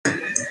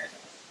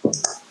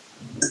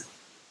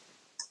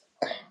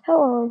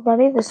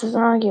Everybody, this is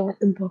Augie with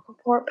the Book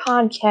Report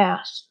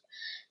Podcast.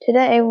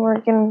 Today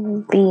we're going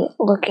to be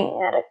looking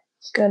at a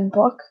good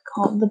book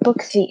called The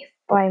Book Thief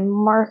by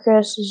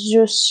Markas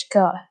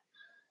Zukas.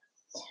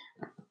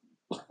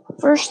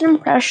 First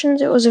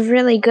impressions, it was a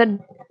really good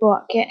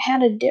book. It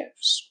had a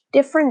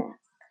different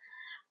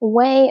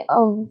way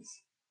of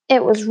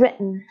it was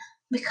written,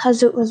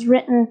 because it was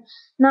written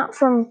not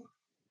from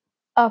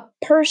a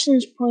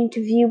person's point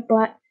of view,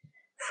 but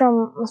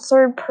from a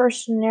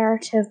third-person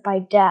narrative by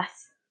death.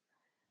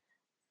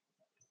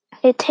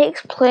 It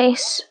takes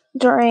place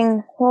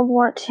during World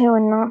War II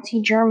in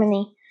Nazi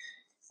Germany,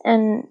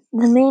 and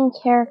the main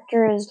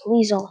character is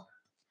Liesel.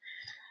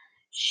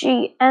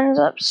 She ends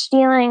up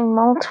stealing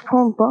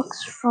multiple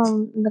books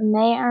from the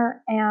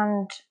mayor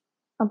and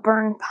a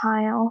burn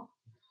pile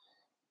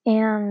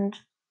and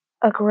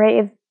a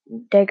grave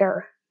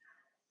digger.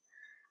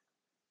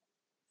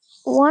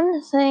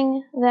 One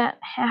thing that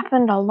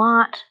happens a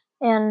lot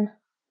in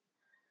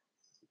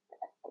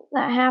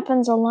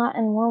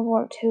World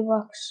War II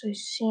books we've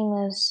seen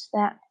is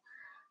that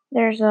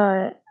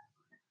they're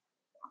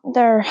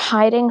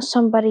hiding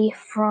somebody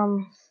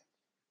from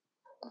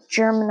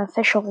German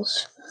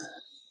officials,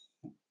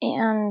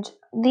 and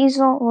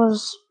Liesel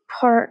was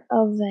part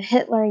of the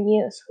Hitler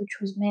Youth, which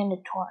was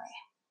mandatory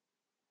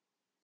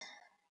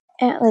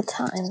at the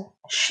time.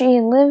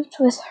 She lived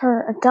with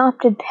her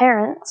adopted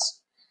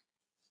parents,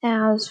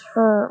 as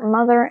her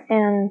mother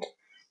and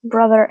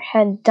brother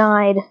had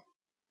died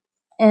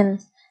in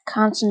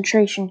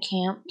concentration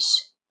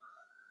camps.